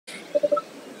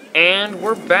And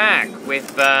we're back with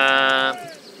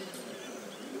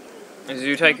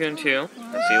Zoo Tycoon 2.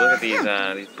 Let's see, look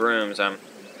at these brooms. I'm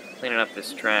cleaning up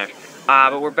this trash.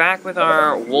 But we're back with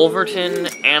our Wolverton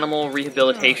Animal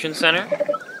Rehabilitation Center.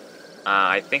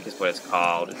 I think is what it's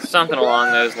called. It's something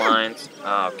along those lines.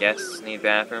 Oh, guests need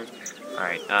bathrooms.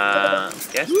 Alright,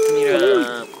 guests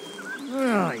need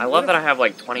I love that I have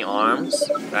like 20 arms.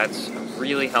 That's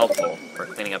really helpful for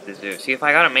cleaning up the zoo. See, if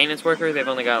I got a maintenance worker, they've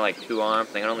only got like 2 arms.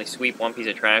 They can only sweep 1 piece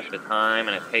of trash at a time,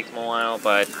 and it takes them a while,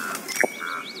 but...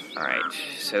 Alright,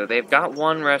 so they've got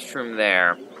 1 restroom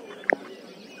there.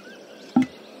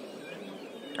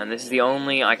 And this is the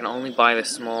only... I can only buy the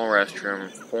small restroom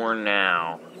for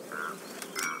now.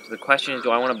 So the question is,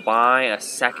 do I want to buy a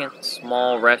second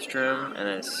small restroom and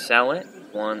then sell it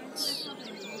once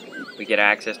we get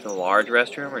access to the large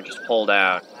restroom, or just hold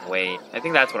out and wait? I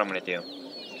think that's what I'm going to do.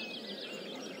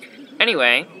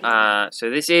 Anyway, so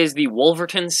this is the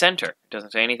Wolverton Center. It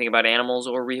doesn't say anything about animals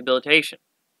or rehabilitation.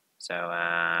 So,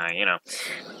 you know.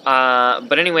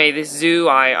 But anyway, this zoo,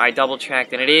 I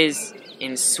double-checked, and it is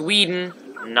in Sweden,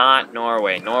 not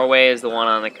Norway. Norway is the one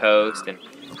on the coast, and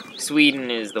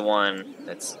Sweden is the one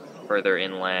that's further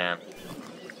inland.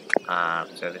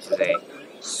 So this is a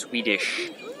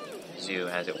Swedish zoo,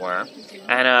 as it were.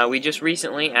 And we just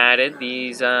recently added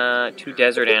these 2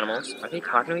 desert animals. Are they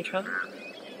talking to each other?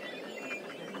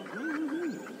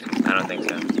 I don't think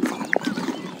so.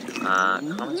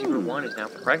 Common Zebra 1 is now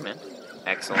pregnant.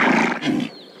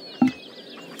 Excellent.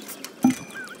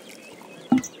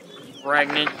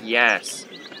 Pregnant, yes.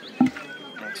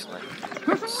 Excellent.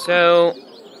 So,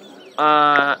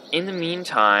 in the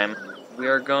meantime, we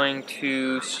are going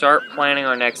to start planning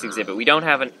our next exhibit. We don't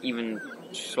have even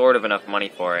sort of enough money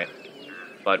for it,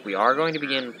 but we are going to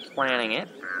begin planning it.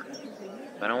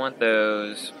 I don't want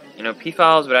those. You know,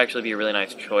 peafowls would actually be a really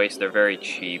nice choice. They're very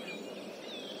cheap.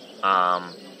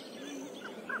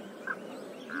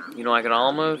 You know, I could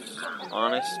almost,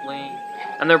 honestly...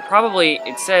 And they're probably...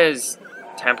 It says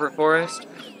temperate forest,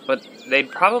 but they'd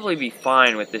probably be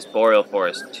fine with this boreal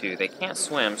forest, too. They can't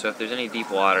swim, so if there's any deep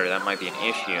water, that might be an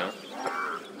issue.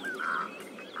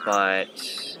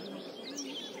 But...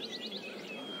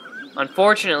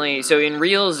 Unfortunately, so in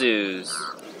real zoos,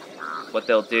 what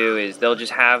they'll do is they'll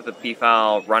just have the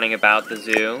peafowl running about the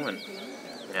zoo and,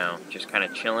 you know, just kind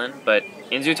of chilling. But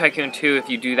in Zoo Tycoon 2, if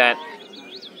you do that,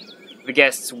 the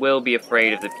guests will be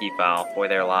afraid of the peafowl for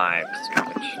their lives,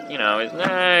 which, you know, is,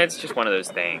 it's just one of those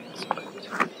things. But,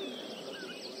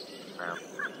 well.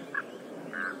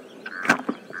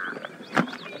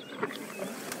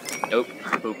 Nope.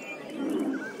 Poop.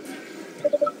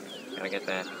 Gotta get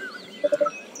that.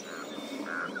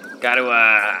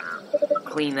 Gotta,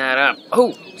 clean that up.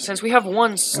 Oh, since we have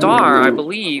 1 star, I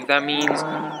believe that means...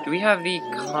 Do we have the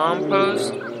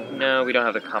compost? No, we don't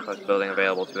have the compost building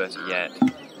available to us yet.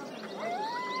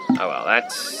 Oh well,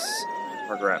 that's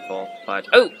regretful. But,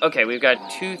 oh, okay, we've got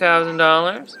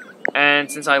 $2,000.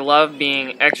 And since I love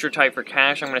being extra tight for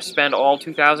cash, I'm going to spend all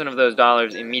 2,000 of those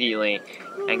dollars immediately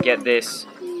and get this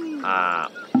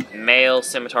male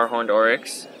Scimitar horned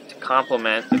Oryx to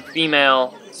complement the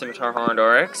female Scimitar horned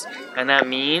Oryx, and that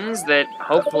means that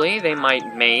hopefully they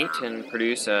might mate and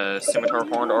produce a Scimitar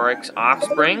horned Oryx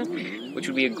offspring, which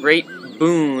would be a great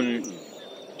boon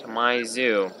to my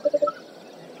zoo.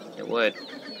 It would.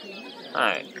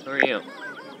 Hi, who are you?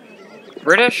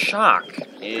 British Shock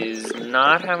is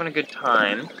not having a good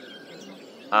time.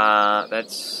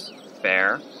 That's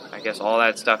fair. I guess all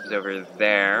that stuff is over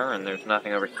there, and there's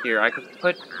nothing over here. I could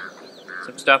put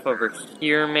some stuff over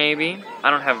here, maybe.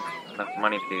 I don't have enough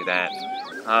money to do that.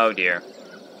 Oh dear.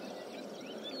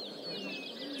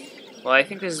 Well, I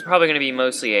think this is probably going to be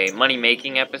mostly a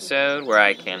money-making episode where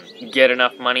I can get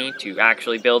enough money to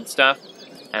actually build stuff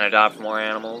and adopt more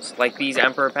animals. Like these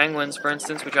emperor penguins, for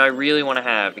instance, which I really want to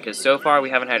have, because so far we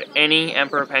haven't had any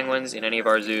emperor penguins in any of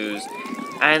our zoos.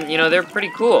 And, you know, they're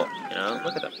pretty cool. You know,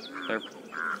 look at them.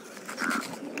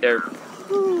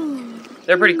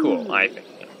 They're pretty cool, I think.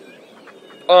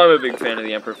 Oh, I'm a big fan of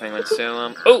the emperor penguins,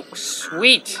 so, oh,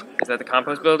 sweet! Is that the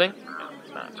compost building? No,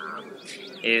 it's not.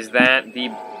 Is that the...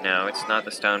 No, it's not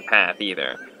the stone path,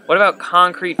 either. What about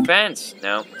concrete fence?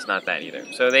 No, it's not that, either.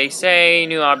 So they say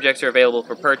new objects are available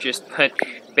for purchase, but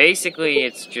basically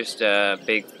it's just a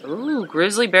big... Ooh,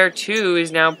 Grizzly Bear 2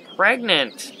 is now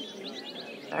pregnant!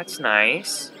 That's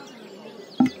nice.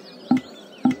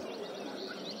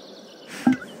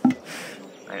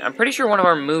 I'm pretty sure one of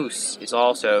our moose is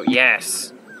also...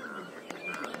 Yes!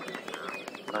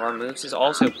 One of our moose is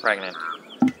also pregnant,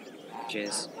 which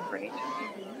is great.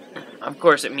 Of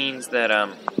course, it means that,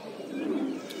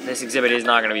 this exhibit is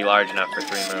not going to be large enough for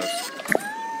 3 moose.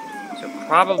 So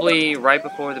probably right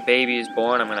before the baby is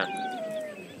born, I'm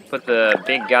gonna put the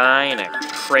big guy in a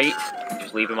crate and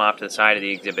just leave him off to the side of the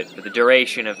exhibit for the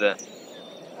duration of the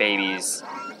baby's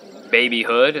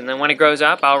babyhood, and then when it grows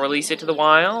up, I'll release it to the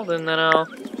wild, and then I'll,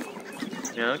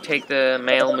 you know, take the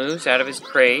male moose out of his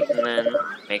crate, and then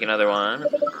make another one.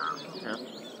 You know,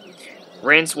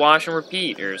 rinse, wash, and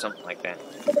repeat, or something like that.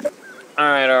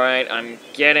 Alright, I'm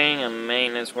getting a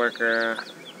maintenance worker.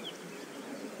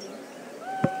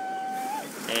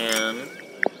 And...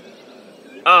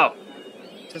 oh!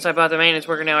 Since I bought the maintenance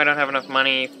worker now, I don't have enough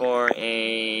money for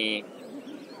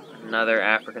another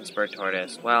African spur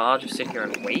tortoise. Well, I'll just sit here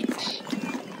and wait.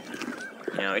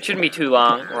 You know, it shouldn't be too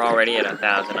long. We're already at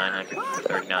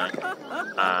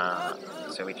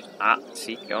 1,939. So we just...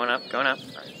 see, going up. Right.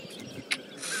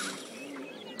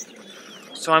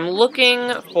 So I'm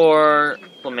looking for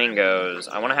flamingos.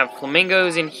 I want to have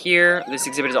flamingos in here. This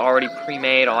exhibit is already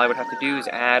pre-made. All I would have to do is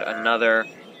add another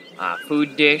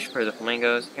food dish for the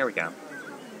flamingos. Here we go.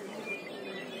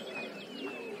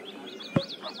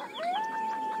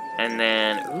 And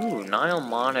then, ooh, Nile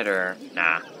monitor.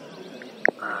 Nah.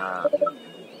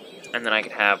 And then I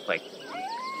could have, like,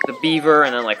 the beaver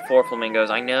and then, like, 4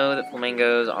 flamingos. I know that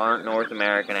flamingos aren't North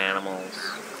American animals.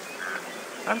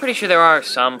 I'm pretty sure there are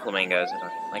some flamingos.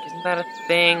 Like, isn't that a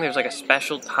thing? There's, like, a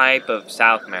special type of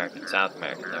South American.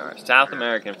 There are South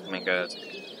American flamingos,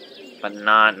 but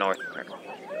not North American.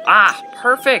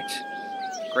 Perfect!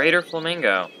 Greater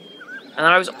flamingo. And then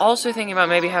I was also thinking about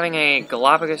maybe having a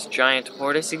Galapagos giant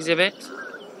tortoise exhibit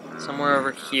somewhere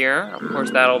over here. Of course,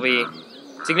 that'll be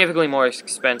significantly more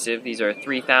expensive. These are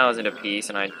 3,000 apiece,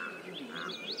 and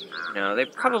you know, they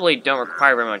probably don't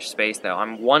require very much space, though.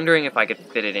 I'm wondering if I could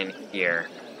fit it in here,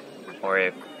 or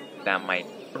if that might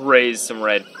raise some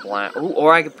red flag. Ooh,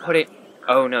 or I could put it...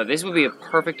 oh, no, this would be a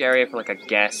perfect area for, like, a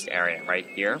guest area right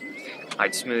here.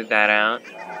 I'd smooth that out.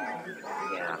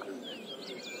 Yeah.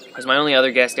 Because my only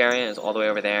other guest area is all the way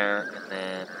over there, and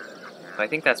then... so I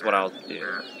think that's what I'll do.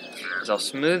 Is I'll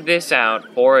smooth this out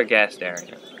for a guest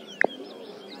area.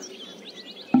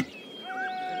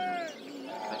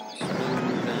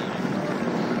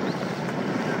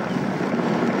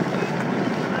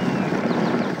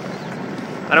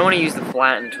 I don't want to use the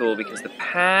flatten tool because the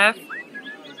path,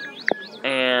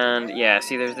 and yeah,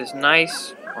 see there's this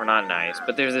nice, or not nice,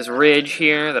 but there's this ridge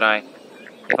here that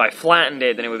if I flattened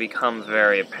it, then it would become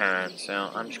very apparent. So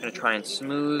I'm just going to try and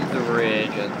smooth the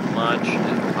ridge as much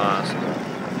as possible.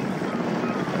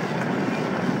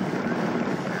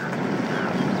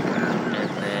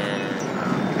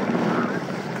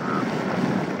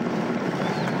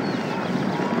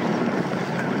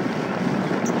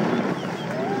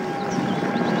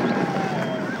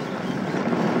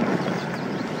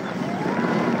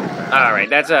 Alright,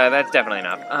 that's definitely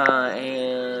enough.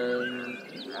 And...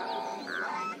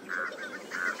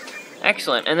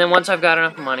 excellent. And then once I've got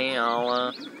enough money,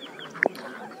 I'll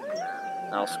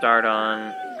start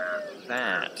on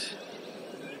that.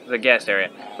 The guest area.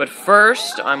 But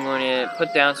first, I'm going to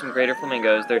put down some greater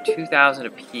flamingos. They're 2,000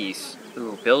 apiece.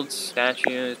 Ooh, build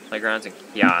statues, playgrounds, and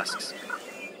kiosks.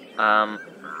 Yeah,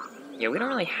 we don't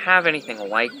really have anything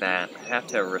like that. I have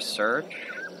to research.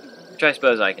 Which I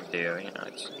suppose I can do, you know,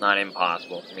 it's not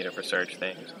impossible for me to research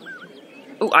things.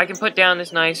 Ooh, I can put down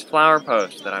this nice flower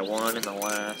post that I won in the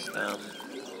last, I'm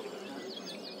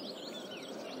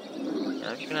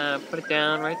just gonna put it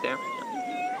down right there.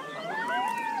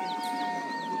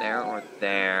 There or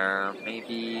there,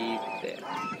 maybe there.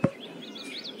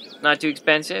 Not too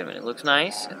expensive, and it looks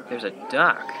nice. There's a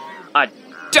duck. A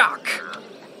duck!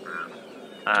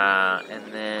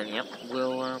 And then, yep,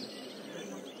 we'll,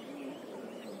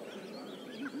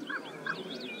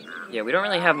 yeah, we don't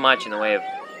really have much in the way of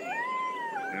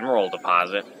mineral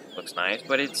deposit. Looks nice,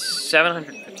 but it's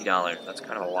 $750. That's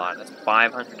kind of a lot. That's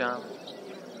 $500.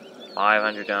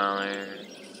 $500.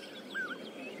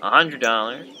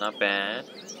 $100. Not bad.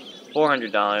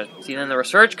 $400. See, then the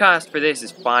research cost for this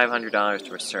is $500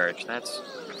 to research. That's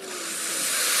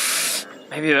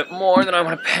maybe a bit more than I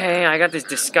want to pay. I got this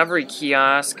discovery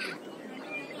kiosk,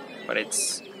 but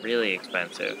it's really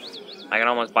expensive. I can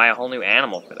almost buy a whole new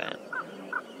animal for that.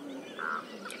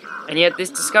 And yet, this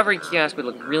discovery kiosk would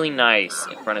look really nice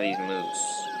in front of these moose.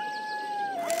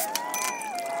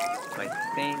 So I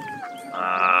think...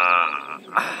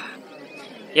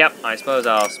 yep, I suppose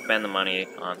I'll spend the money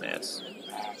on this.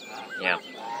 Yeah,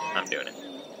 I'm doing it.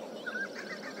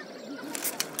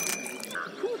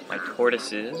 My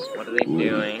tortoises, what are they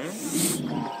doing?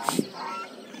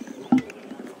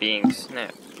 Being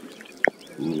snipped.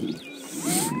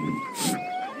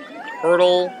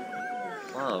 Turtle.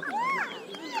 Love.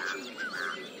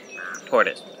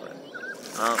 Tortoise.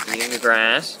 Oh, eating the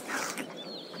grass.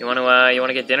 You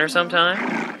wanna get dinner sometime?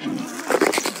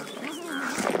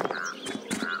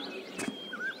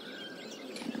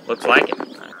 Looks like it.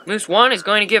 Moose 1 is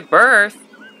going to give birth.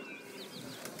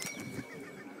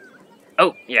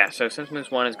 Oh, yeah, so since Moose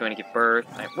 1 is going to give birth,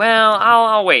 well,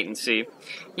 I'll wait and see.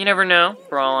 You never know.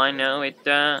 For all I know, it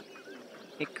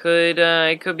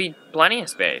could be plenty of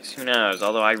space. Who knows?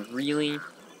 Although I really,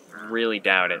 really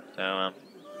doubt it. So,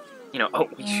 you know, oh,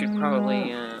 we should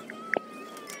probably,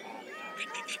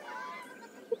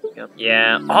 yep.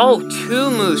 Yeah. Oh,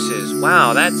 2 mooses.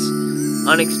 Wow, that's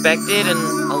unexpected and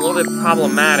a little bit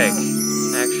problematic,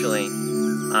 actually.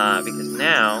 Because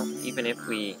now, even if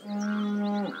we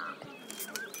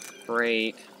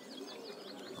breed,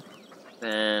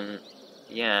 then,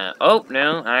 yeah. Oh,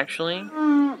 no, actually,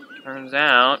 turns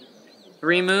out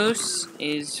 3 moose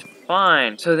is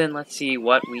fine. So then let's see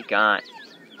what we got.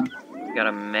 We got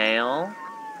a male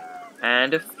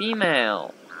and a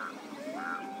female.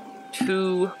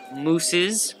 2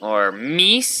 mooses, or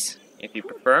meese, if you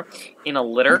prefer, in a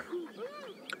litter.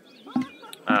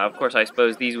 Of course, I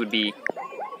suppose these would be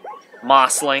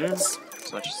mosslings,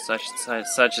 such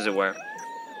as it were,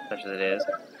 such as it is.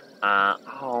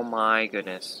 Oh my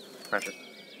goodness, precious.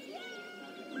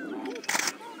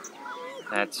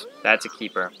 That's a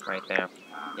keeper right there.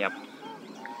 Yep.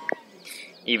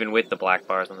 Even with the black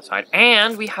bars on the side,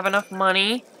 and we have enough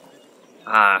money.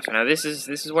 So now this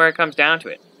is where it comes down to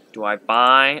it. Do I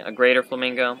buy a greater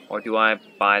flamingo, or do I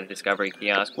buy the discovery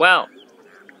kiosk? Well,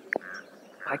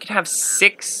 I could have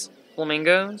 6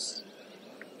 flamingos.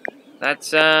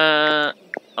 That's, a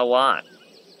lot.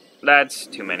 That's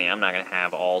too many. I'm not going to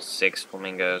have all 6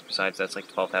 flamingos. Besides, that's like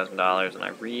 $12,000, and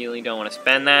I really don't want to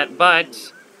spend that.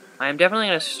 But I am definitely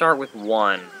going to start with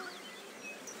 1.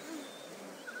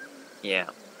 Yeah,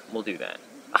 we'll do that.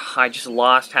 I just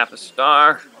lost half a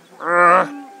star.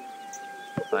 Ugh.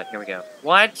 But here we go.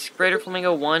 What? Greater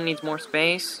Flamingo 1 needs more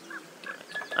space?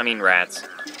 I mean rats.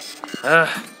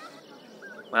 Ugh.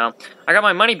 Well, I got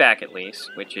my money back at least,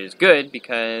 which is good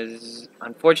because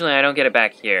unfortunately I don't get it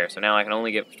back here. So now I can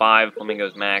only get 5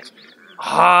 flamingos max.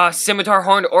 Scimitar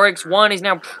Horned Oryx 1 is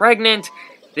now pregnant.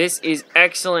 This is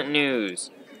excellent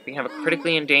news. We can have a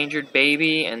critically endangered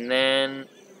baby, and then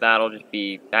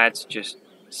that's just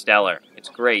stellar. It's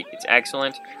great. It's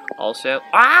excellent. Also,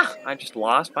 I just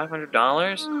lost $500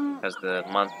 because the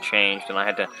month changed and I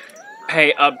had to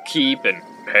pay upkeep and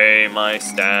pay my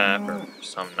staff or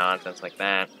some nonsense like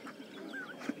that.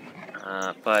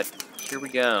 But here we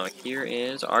go. Here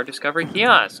is our discovery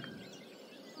kiosk.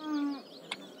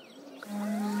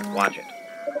 Watch it.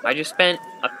 I just spent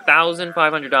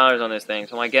 $1,500 on this thing,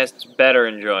 so my guests better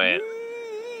enjoy it.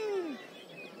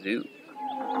 Zoo.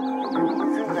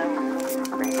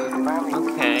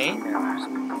 Okay.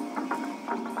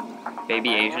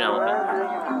 Baby Asian elephant.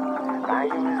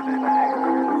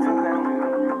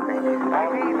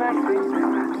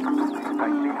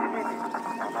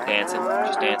 Dancing,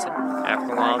 just dancing.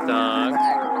 African wild dogs.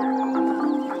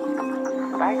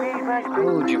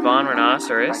 Ooh, Javon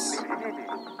rhinoceros.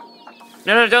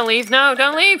 No, don't leave. No,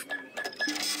 don't leave.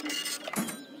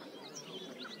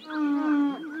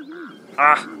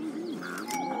 Oh,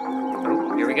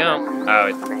 here we go. Oh,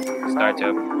 it starts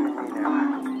over.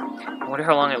 I wonder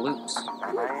how long it loops.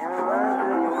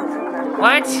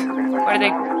 What? What are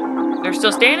they? They're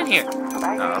still standing here.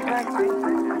 Oh, okay.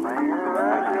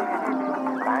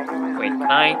 Wait, can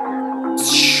I?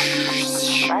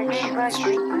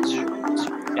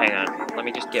 Hang on. Let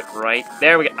me just get right.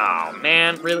 There we go. Oh,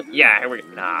 man. Really? Yeah, here we go.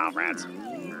 Nah, rats.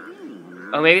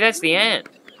 Oh, maybe that's the end.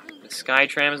 The sky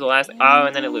tram is the last. Oh,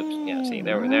 and then it loops. Yeah, see,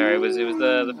 there. It was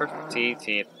the first one. See,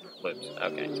 it loops.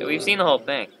 Okay, so we've seen the whole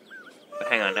thing. But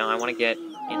hang on, now I want to get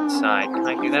inside. Can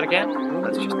I do that again?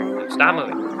 Let's just stop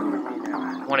moving.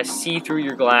 I want to see through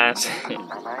your glass.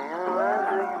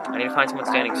 I need to find someone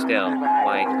standing still.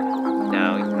 Like,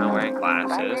 no, he's not wearing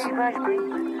glasses.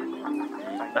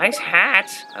 Nice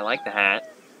hat. I like the hat.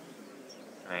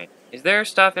 Alright. Is there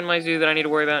stuff in my zoo that I need to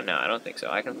worry about? No, I don't think so.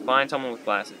 I can find someone with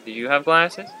glasses. Did you have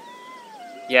glasses?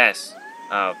 Yes.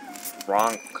 Oh,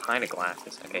 wrong kind of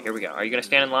glasses. Okay, here we go. Are you going to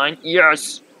stand in line?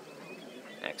 Yes!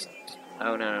 Excellent.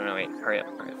 Oh, no, wait. Hurry up.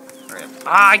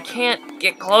 I can't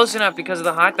get close enough because of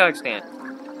the hot dog stand.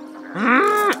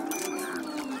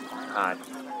 God.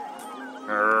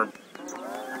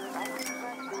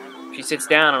 If she sits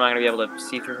down, I'm not going to be able to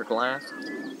see through her glasses.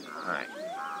 Alright.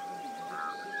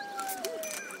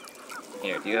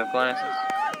 Here, do you have glasses?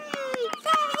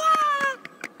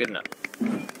 Good enough.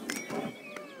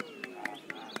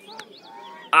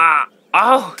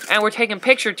 Oh, and we're taking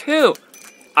picture too.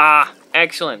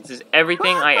 Excellent. This is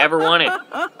everything I ever wanted.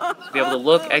 To be able to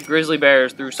look at grizzly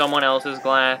bears through someone else's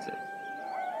glasses.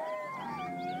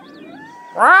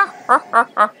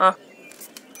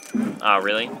 Oh,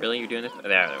 really? Really? You're doing this?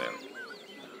 There.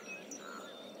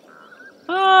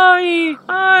 Hi!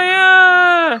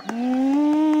 Hiya!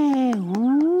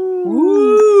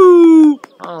 Woo!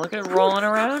 Oh, look at it rolling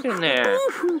around in there.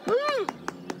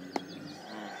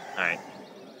 Alright.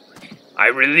 I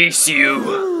release you,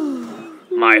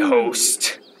 my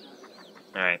host.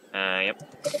 Alright, yep.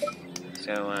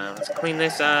 So, let's clean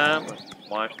this up. Let's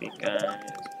wash these guys.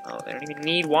 Oh, they don't even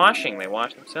need washing. They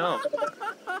wash themselves.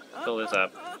 Fill this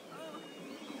up.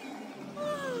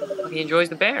 He enjoys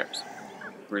the bears.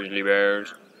 Grizzly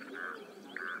bears.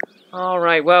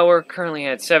 Alright, well, we're currently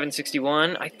at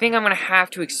 761. I think I'm going to have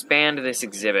to expand this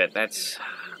exhibit. That's...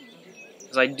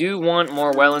 because I do want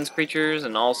more wetlands creatures,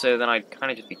 and also then I'd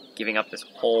kind of just be giving up this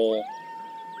whole,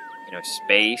 you know,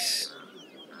 space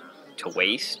to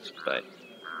waste, but...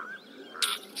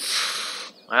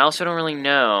 I also don't really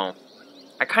know.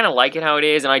 I kind of like it how it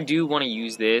is, and I do want to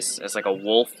use this as like a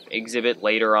wolf exhibit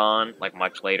later on, like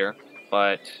much later,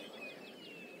 but...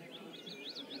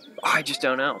 I just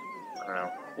don't know. I don't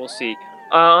know. We'll see.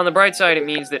 On the bright side, it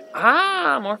means that...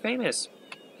 more famous.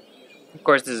 Of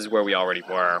course, this is where we already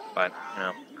were, but, you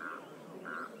know.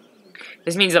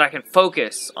 This means that I can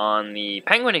focus on the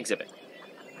penguin exhibit,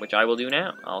 which I will do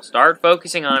now. I'll start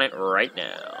focusing on it right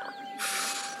now.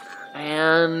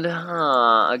 And,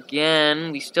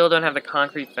 again, we still don't have the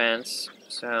concrete fence,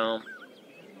 so...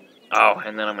 Oh,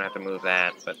 and then I'm going to have to move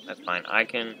that, but that's fine. I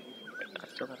can... Wait, I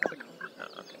still don't have the concrete...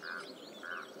 Oh, okay.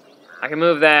 I can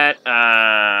move that,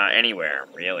 anywhere,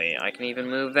 really. I can even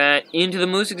move that into the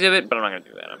moose exhibit, but I'm not going to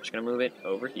do that. I'm just going to move it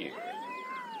over here.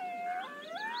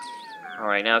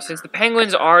 Alright, now, since the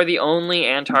penguins are the only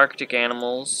Antarctic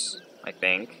animals, I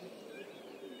think.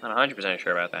 I'm not 100%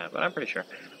 sure about that, but I'm pretty sure.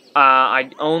 I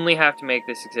only have to make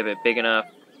this exhibit big enough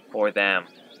for them.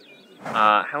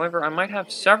 However, I might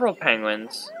have several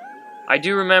penguins. I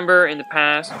do remember in the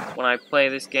past, when I play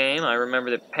this game, I remember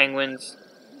that penguins...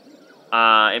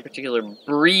 in particular,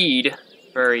 breed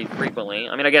very frequently.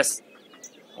 I mean, I guess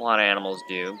a lot of animals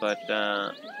do, but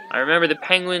I remember the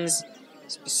penguins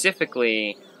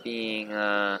specifically being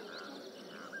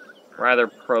rather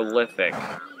prolific.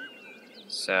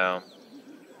 So,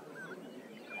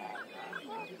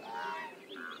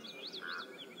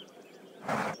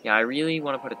 yeah, I really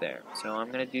want to put it there. So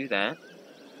I'm going to do that.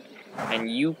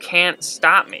 And you can't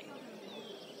stop me.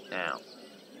 Now.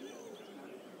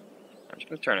 I'm just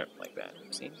going to turn it like that.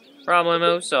 See?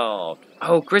 Problemo solved.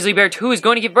 Oh, Grizzly Bear 2 is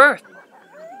going to give birth.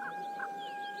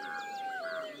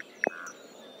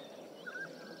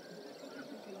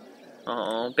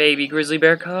 Oh, baby Grizzly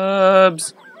Bear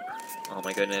cubs. Oh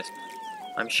my goodness.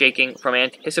 I'm shaking from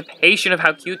anticipation of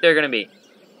how cute they're going to be.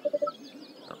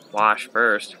 Oh, wash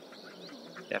first.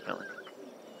 Definitely.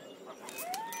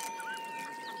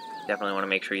 Definitely want to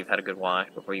make sure you've had a good wash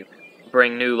before you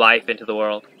bring new life into the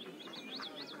world.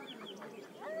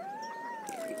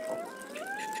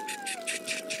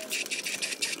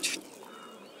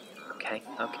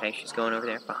 Okay, she's going over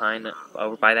there, behind the,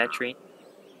 over by that tree.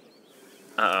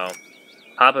 Uh-oh.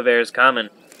 Papa Bear's coming.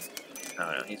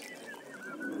 Oh, no, he's...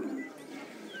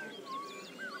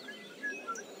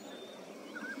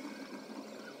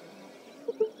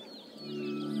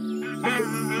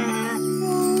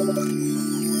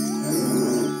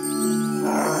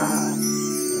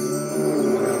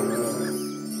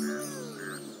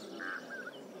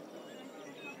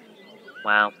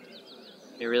 Wow.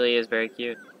 It really is very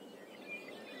cute.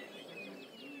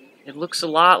 It looks a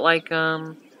lot like,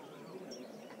 I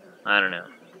don't know.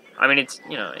 I mean, it's,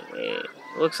 you know, it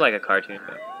looks like a cartoon,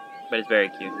 but it's very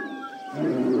cute.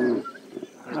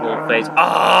 His little face.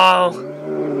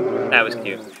 Oh! That was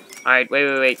cute. Alright,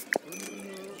 wait.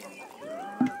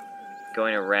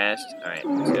 Going to rest. Alright,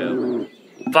 let's go.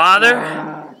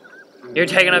 Father! You're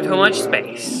taking up too much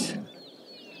space.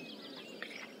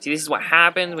 See, this is what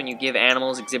happens when you give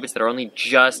animals exhibits that are only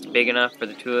just big enough for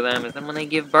the two of them, and then when they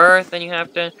give birth, then you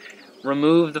have to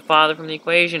remove the father from the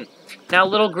equation. Now,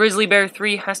 little Grizzly Bear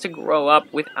 3 has to grow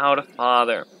up without a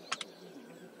father.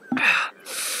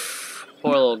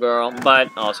 Poor little girl, but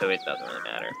also it doesn't really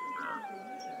matter.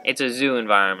 It's a zoo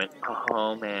environment.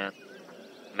 Oh, man.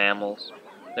 Mammals.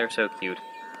 They're so cute.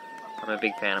 I'm a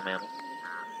big fan of mammals.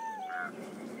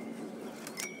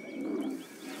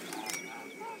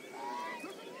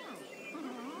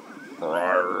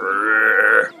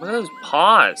 Look at those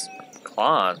paws.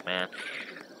 Claws, man.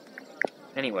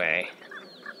 Anyway.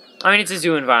 I mean, it's a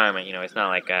zoo environment, you know. It's not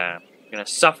like gonna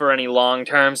suffer any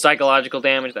long-term psychological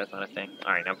damage. That's not a thing.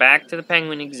 Alright, now back to the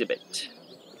penguin exhibit.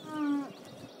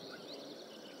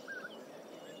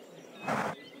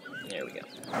 There we go.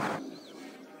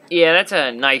 Yeah, that's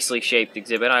a nicely shaped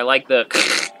exhibit. I like the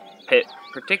pit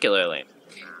particularly.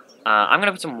 I'm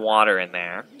gonna put some water in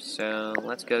there. So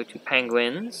let's go to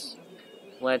penguins.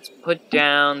 Let's put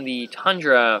down the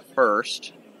tundra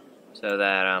first, so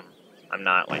that I'm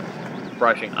not like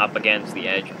brushing up against the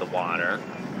edge of the water.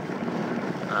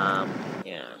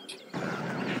 Yeah.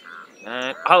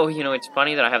 Oh, you know, it's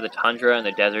funny that I have the tundra and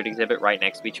the desert exhibit right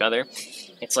next to each other.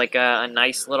 It's like a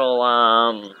nice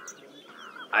little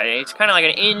it's kind of like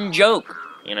an in-joke,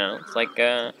 you know? It's like,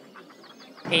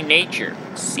 hey, nature,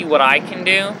 see what I can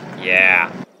do?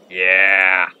 Yeah.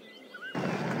 Yeah.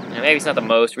 You know, maybe it's not the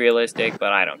most realistic,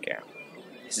 but I don't care.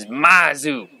 This is my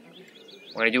zoo.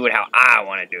 We're gonna do it how I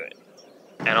want to do it.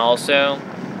 And also,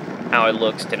 how it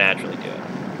looks to naturally do it.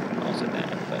 Also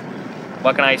that, but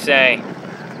what can I say?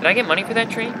 Did I get money for that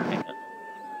tree? Hang on.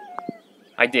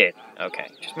 I did. Okay,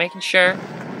 just making sure.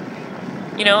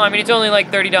 You know, I mean, it's only like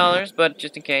 $30, but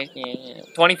just in case, yeah.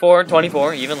 24,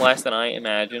 even less than I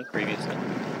imagined previously.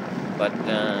 But,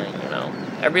 you know,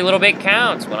 every little bit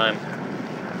counts when I'm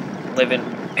living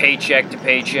paycheck to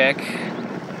paycheck.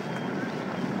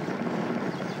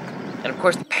 And of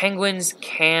course, the penguins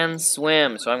can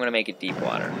swim, so I'm going to make it deep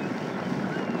water.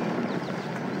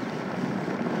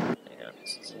 Yeah,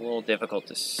 this is a little difficult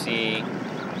to see.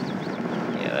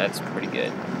 Yeah, that's pretty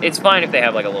good. It's fine if they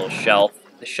have like a little shelf.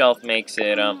 The shelf makes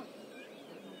it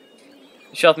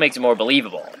more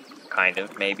believable, kind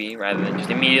of, maybe, rather than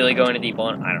just immediately going to deep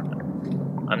water. I don't know.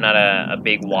 I'm not a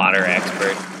big water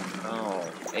expert. Oh,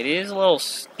 it is a little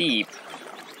steep.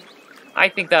 I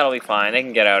think that'll be fine. They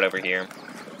can get out over here.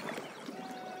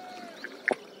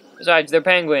 Besides, they're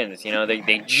penguins, you know,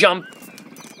 they jump,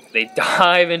 they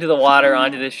dive into the water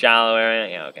onto this shallow area.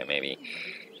 Yeah, okay, maybe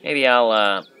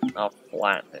I'll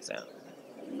flatten this out.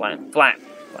 Flatten.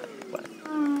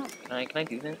 Can I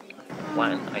do that?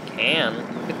 Flatten. I can.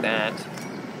 Look at that.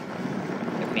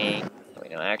 Look at me.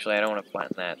 Wait, no, actually, I don't want to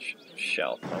flatten that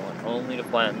shelf. I want only to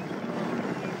flatten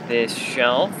this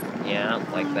shelf. Yeah,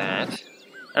 like that.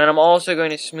 And I'm also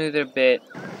going to smooth it a bit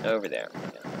over there. Yeah.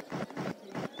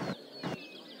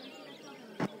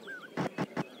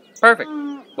 Perfect.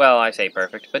 Well, I say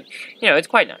perfect, but, you know, it's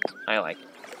quite nice. I like it.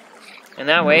 And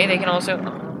that way, they can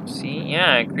also, see,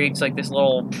 yeah, it creates like this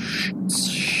little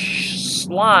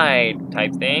slide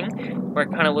type thing, where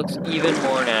it kind of looks even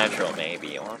more natural,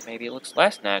 maybe. Or maybe it looks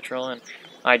less natural, and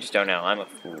I just don't know. I'm a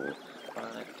fool.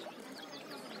 But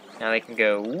now they can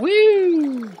go,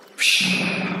 woo!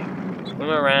 Swim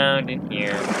around in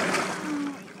here.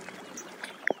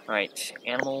 Right,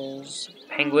 animals,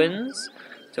 penguins.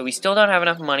 So we still don't have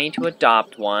enough money to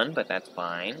adopt one, but that's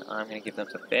fine. I'm going to give them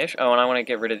some fish. Oh, and I want to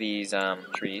get rid of these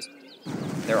trees.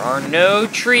 There are no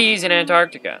trees in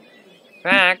Antarctica. In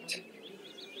fact,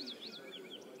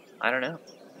 I don't know.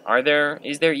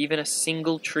 Is there even a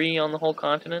single tree on the whole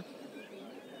continent?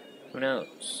 Who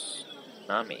knows?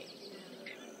 Not me.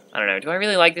 I don't know. Do I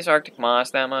really like this Arctic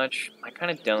moss that much? I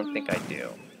kind of don't think I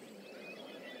do.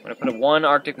 I'm going to put one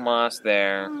Arctic moss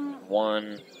there.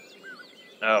 One...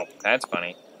 Oh, that's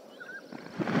funny.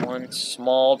 One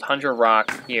small tundra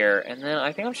rock here, and then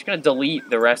I think I'm just going to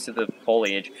delete the rest of the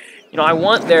foliage. You know, I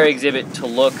want their exhibit to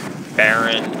look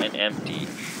barren and empty.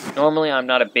 Normally, I'm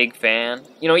not a big fan.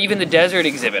 You know, even the desert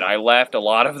exhibit, I left a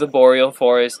lot of the boreal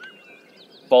forest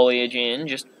foliage in,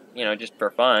 just, you know, just for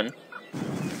fun.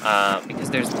 Because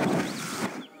there's...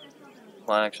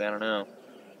 Well, actually, I don't know.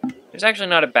 There's actually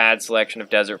not a bad selection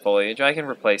of desert foliage. I can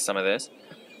replace some of this.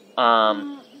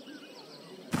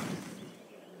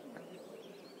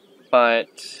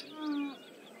 But...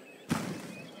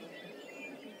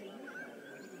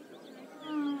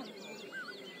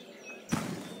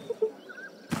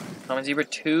 Common Zebra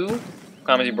 2,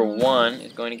 Common Zebra 1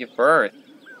 is going to give birth.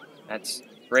 That's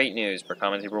great news for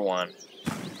Common Zebra 1.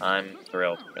 I'm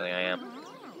thrilled, really I am.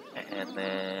 And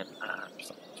then,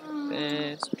 just put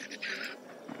this.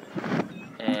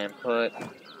 And put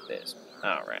this.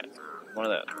 Oh, right. One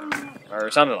of those. Or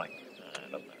something like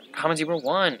that. Common Zebra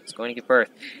 1 is going to give birth.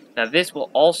 Now this will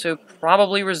also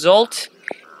probably result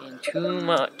in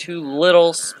too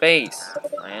little space.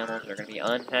 My animals are going to be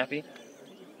unhappy.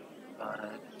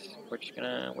 But we're just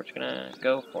gonna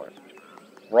go for it.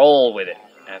 Roll with it,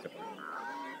 as it were.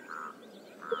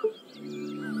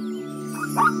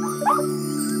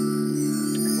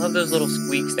 I love those little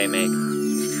squeaks they make.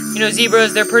 You know,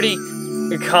 zebras, they're pretty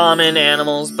common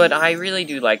animals, but I really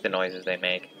do like the noises they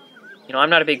make. You know, I'm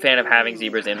not a big fan of having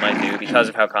zebras in my zoo because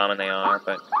of how common they are,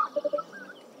 but...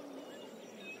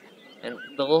 And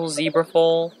the little zebra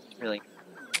foal, really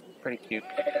pretty cute.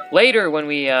 Later, when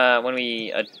we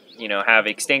you know, have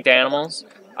extinct animals,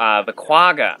 the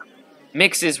quagga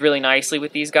mixes really nicely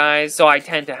with these guys, so I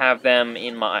tend to have them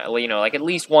in my, you know, like at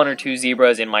least 1 or 2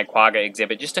 zebras in my quagga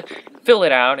exhibit, just to fill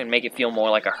it out and make it feel more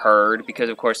like a herd, because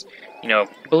of course, you know,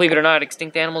 believe it or not,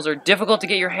 extinct animals are difficult to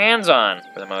get your hands on,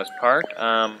 for the most part.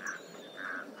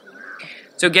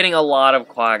 So getting a lot of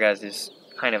quaggas is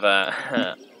kind of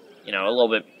a, you know, a little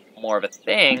bit more of a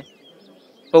thing,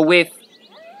 but with,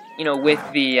 you know, with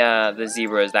the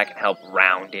zebras, that can help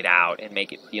round it out and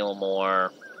make it feel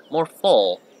more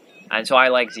full. And so I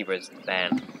like zebras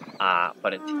then,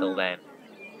 but until then,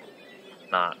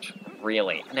 not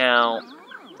really. Now,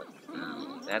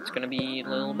 that's going to be a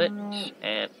little bit,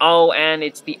 and oh, and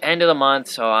it's the end of the month,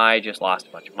 so I just lost a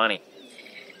bunch of money.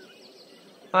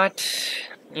 But,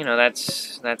 you know,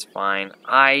 that's fine.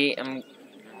 I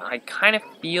kind of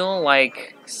feel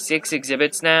like 6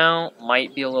 exhibits now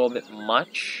might be a little bit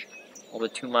much, a little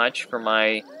bit too much for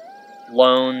my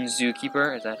lone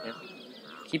zookeeper. Is that him?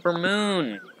 Keeper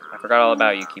Moon. I forgot all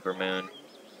about you, Keeper Moon.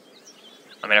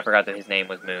 I mean, I forgot that his name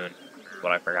was Moon. That's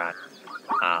what I forgot.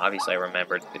 Obviously, I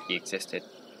remembered that he existed.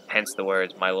 Hence the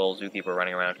words, my little zookeeper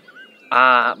running around.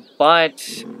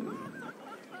 But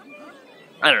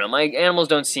I don't know. My animals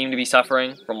don't seem to be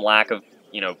suffering from lack of,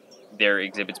 you know, their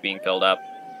exhibits being filled up.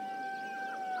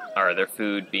 Or their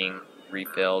food being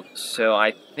refilled. So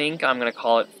I think I'm going to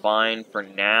call it fine for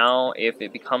now. If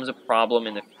it becomes a problem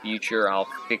in the future, I'll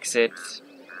fix it.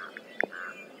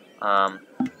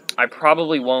 I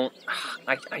probably won't.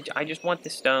 I just want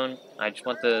the stone. I just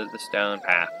want the stone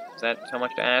path. Is that so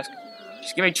much to ask?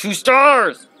 Just give me 2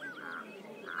 stars!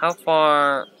 How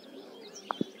far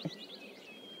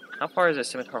is a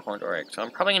Scimitar Horned Oryx? So I'm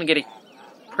probably going to get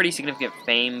a pretty significant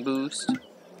fame boost.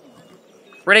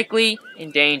 Critically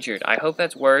endangered. I hope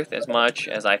that's worth as much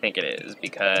as I think it is,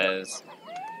 because,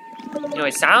 you know,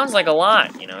 it sounds like a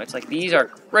lot. You know, it's like, these are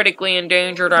critically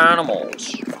endangered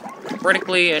animals.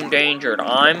 Critically endangered.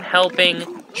 I'm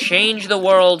helping change the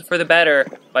world for the better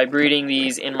by breeding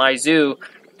these in my zoo.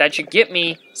 That should get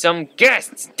me some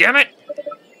guests, damn it!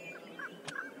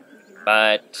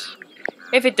 But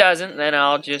if it doesn't, then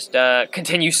I'll just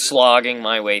continue slogging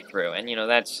my way through. And, you know,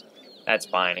 that's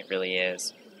fine. It really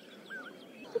is.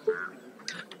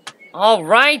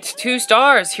 Alright, 2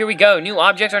 stars. Here we go. New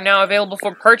objects are now available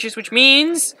for purchase, which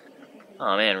means...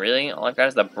 Oh, man, really? All I've got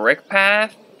is the brick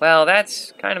path? Well,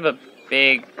 that's kind of a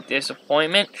big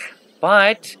disappointment.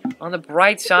 But, on the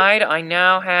bright side, I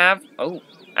now have... Oh,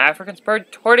 African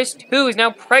spurred tortoise 2 is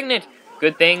now pregnant.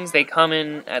 Good things, they come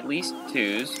in at least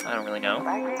 2s. I don't really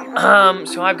know.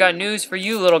 So I've got news for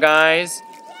you, little guys.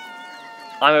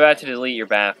 I'm about to delete your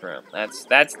bathroom.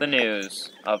 That's the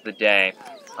news of the day.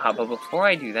 But before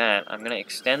I do that, I'm going to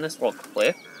extend this little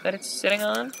cliff that it's sitting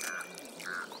on.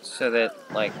 So that,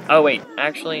 like... Oh, wait.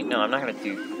 Actually, no, I'm not going to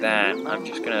do that. I'm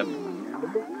just going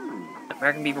to...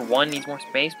 American Beaver 1 needs more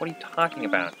space? What are you talking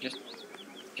about? Just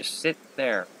sit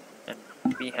there and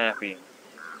be happy.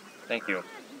 Thank you.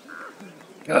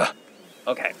 Ugh.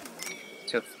 Okay.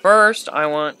 So first, I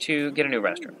want to get a new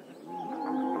restroom.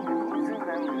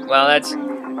 Well, that's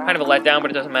kind of a letdown,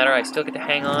 but it doesn't matter. I still get to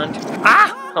hang on to...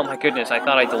 Ah! Oh my goodness, I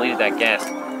thought I deleted that guest.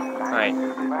 Alright.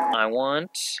 I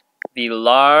want the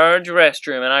large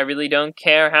restroom, and I really don't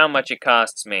care how much it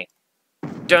costs me.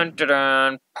 Dun dun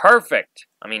dun! Perfect!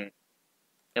 I mean,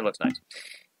 it looks nice.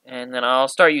 And then I'll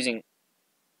start using...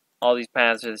 All these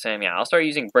paths are the same. Yeah, I'll start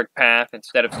using brick path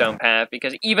instead of stone path,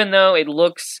 because even though it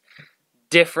looks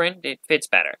different, it fits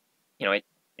better. You know,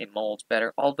 it molds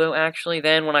better. Although, actually,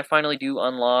 then, when I finally do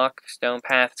unlock stone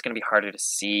path, it's going to be harder to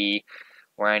see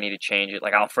where I need to change it.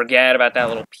 Like, I'll forget about that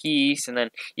little piece, and then,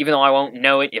 even though I won't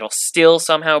know it, it'll still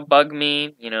somehow bug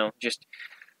me. You know, just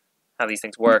how these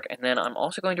things work. And then I'm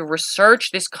also going to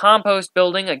research this compost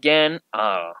building again.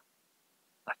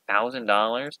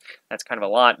 $1,000? That's kind of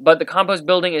a lot. But the compost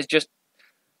building is just...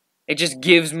 It just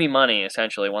gives me money,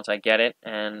 essentially, once I get it.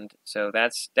 And so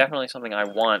that's definitely something I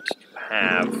want to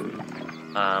have.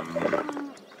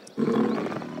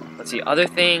 Let's see, other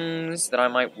things that I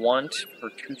might want for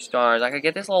 2 stars. I could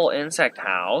get this little insect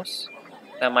house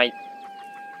that might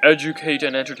educate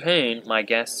and entertain my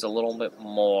guests a little bit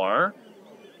more.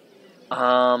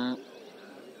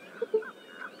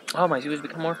 Oh, my zoo has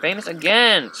become more famous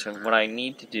again! So what I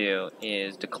need to do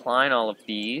is decline all of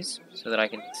these so that I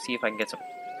can see if I can get some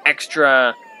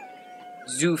extra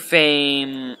zoo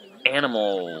fame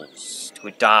animals to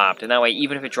adopt. And that way,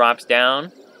 even if it drops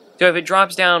down... So if it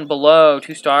drops down below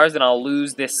 2 stars, then I'll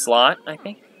lose this slot, I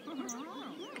think.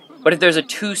 But if there's a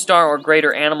 2-star or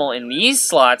greater animal in these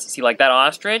slots, see, like that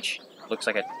ostrich, looks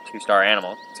like a 2-star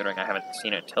animal, considering I haven't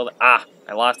seen it until I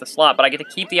lost the slot, but I get to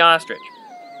keep the ostrich.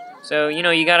 So, you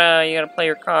know, you gotta play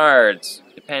your cards,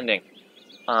 depending.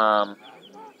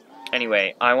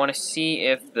 Anyway, I want to see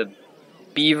if the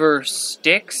beaver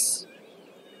sticks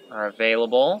are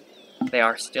available. They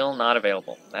are still not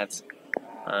available. That's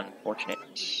unfortunate.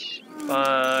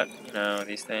 But, you know,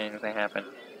 these things, they happen.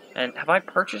 And have I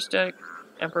purchased a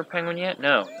emperor penguin yet?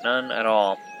 No, none at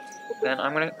all. Then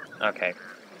I'm gonna... Okay,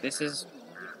 this is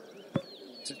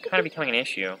kind of becoming an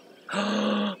issue.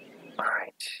 Alright,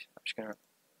 I'm just gonna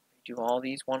do all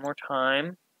these one more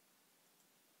time.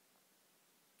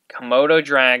 Komodo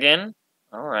dragon.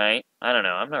 Alright, I don't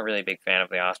know, I'm not really a big fan of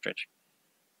the ostrich.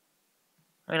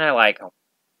 I mean, I like them.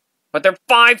 But they're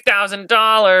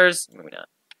 $5,000! Maybe not.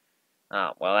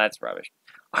 Oh, well, that's rubbish.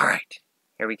 Alright,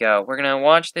 here we go. We're gonna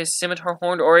watch this Scimitar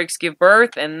Horned Oryx give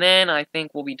birth, and then I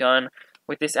think we'll be done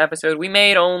with this episode. We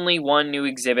made only one new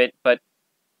exhibit, but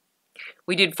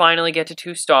we did finally get to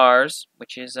 2 stars,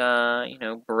 which is, you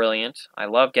know, brilliant. I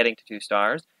love getting to 2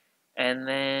 stars. And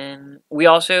then we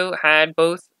also had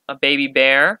both a baby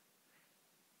bear,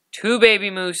 2 baby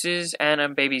mooses, and a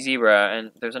baby zebra.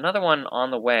 And there's another one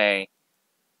on the way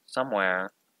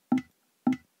somewhere.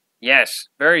 Yes,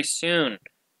 very soon,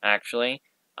 actually.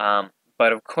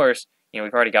 But of course, you know,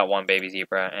 we've already got 1 baby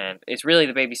zebra, and it's really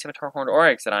the baby Scimitar Horned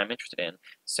Oryx that I'm interested in.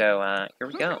 So, here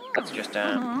we go. Let's just,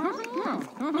 wow,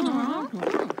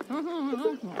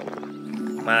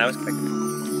 that was quick.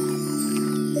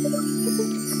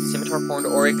 Scimitar Horned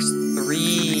Oryx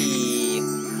 3.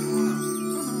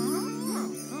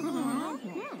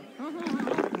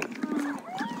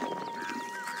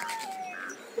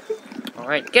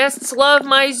 Alright, guests love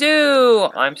my zoo!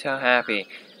 I'm so happy.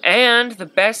 And the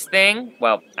best thing,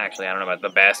 well, actually, I don't know about the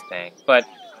best thing, but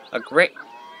a great,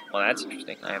 well, that's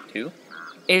interesting, I have 2,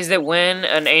 is that when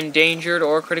an endangered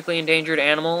or critically endangered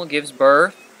animal gives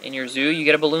birth in your zoo, you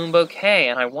get a balloon bouquet,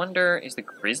 and I wonder, is the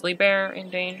grizzly bear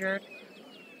endangered?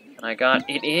 And I got,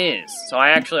 it is. So I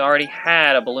actually already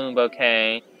had a balloon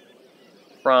bouquet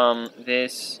from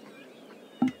this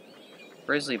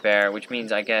grizzly bear, which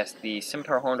means, I guess, the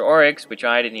Scimitar Horned Oryx, which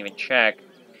I didn't even check.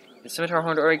 The Scimitar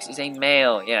Horned Oryx is a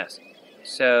male, yes.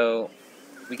 So,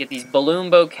 we get these balloon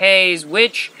bouquets,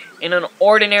 which, in an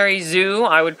ordinary zoo,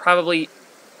 I would probably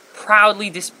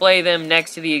proudly display them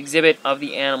next to the exhibit of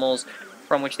the animals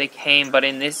from which they came. But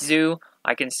in this zoo,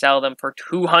 I can sell them for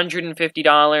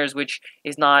 $250, which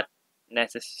is not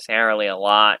necessarily a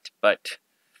lot, but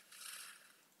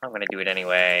I'm going to do it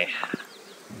anyway.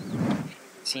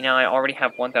 See, now I already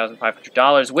have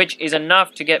 $1,500, which is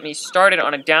enough to get me started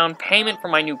on a down payment for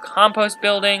my new compost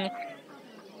building.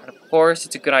 And of course,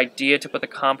 it's a good idea to put the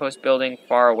compost building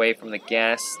far away from the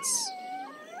guests.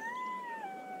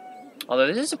 Although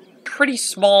this is a pretty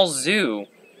small zoo,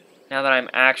 now that I'm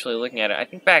actually looking at it. I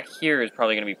think back here is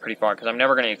probably going to be pretty far, because I'm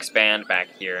never going to expand back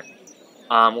here.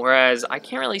 Whereas, I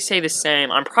can't really say the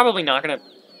same. I'm probably not going to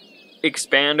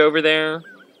expand over there,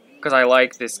 because I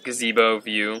like this gazebo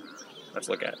view. Let's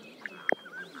look at it.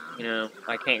 You know,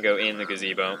 I can't go in the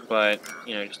gazebo, but,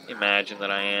 you know, just imagine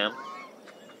that I am.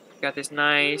 Got this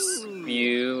nice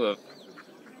view of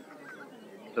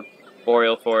the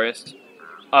boreal forest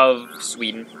of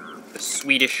Sweden, the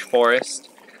Swedish forest.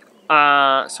 So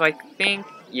I think,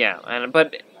 yeah,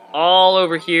 but all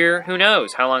over here, who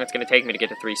knows how long it's going to take me to get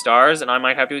to 3 stars, and I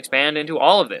might have to expand into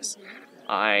all of this.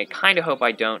 I kind of hope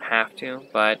I don't have to,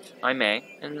 but I may,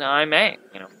 and I may,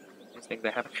 you know. Things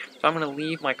that happen. So I'm going to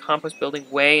leave my compost building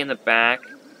way in the back.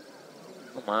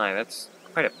 Oh my, that's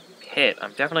quite a pit.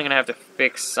 I'm definitely going to have to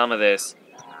fix some of this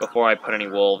before I put any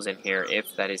wolves in here,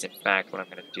 if that is in fact what I'm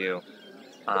going to do.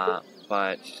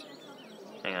 But,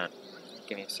 hang on.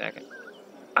 Give me a second.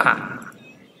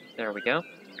 There we go.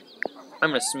 I'm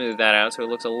going to smooth that out so it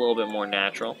looks a little bit more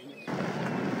natural.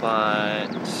 But,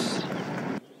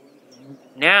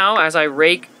 now as I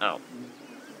rake,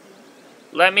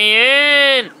 let me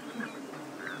in!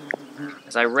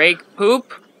 As I rake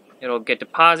poop, it'll get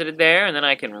deposited there, and then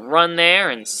I can run there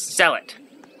and sell it.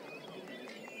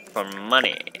 For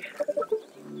money.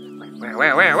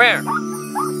 Where?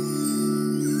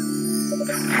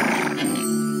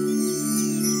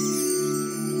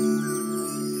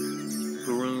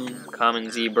 Groom,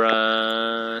 common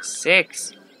zebra,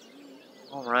 6.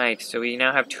 Alright, so we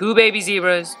now have 2 baby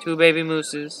zebras, 2 baby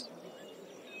mooses,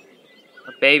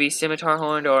 a baby Scimitar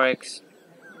Horned Oryx,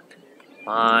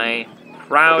 my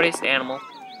proudest animal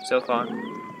so far.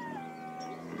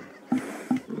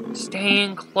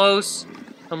 Staying close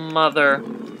to mother.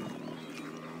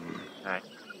 Alright.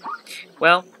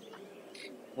 Well,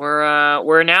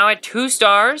 we're now at 2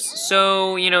 stars,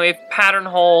 so, you know, if pattern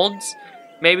holds,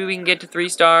 maybe we can get to 3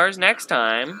 stars next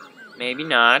time. Maybe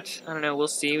not. I don't know, we'll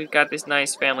see. We've got this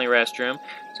nice family restroom,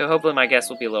 so hopefully my guests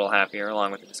will be a little happier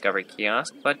along with the Discovery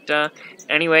Kiosk. But,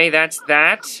 anyway, that's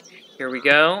that. Here we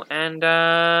go,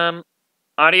 and,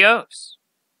 adios.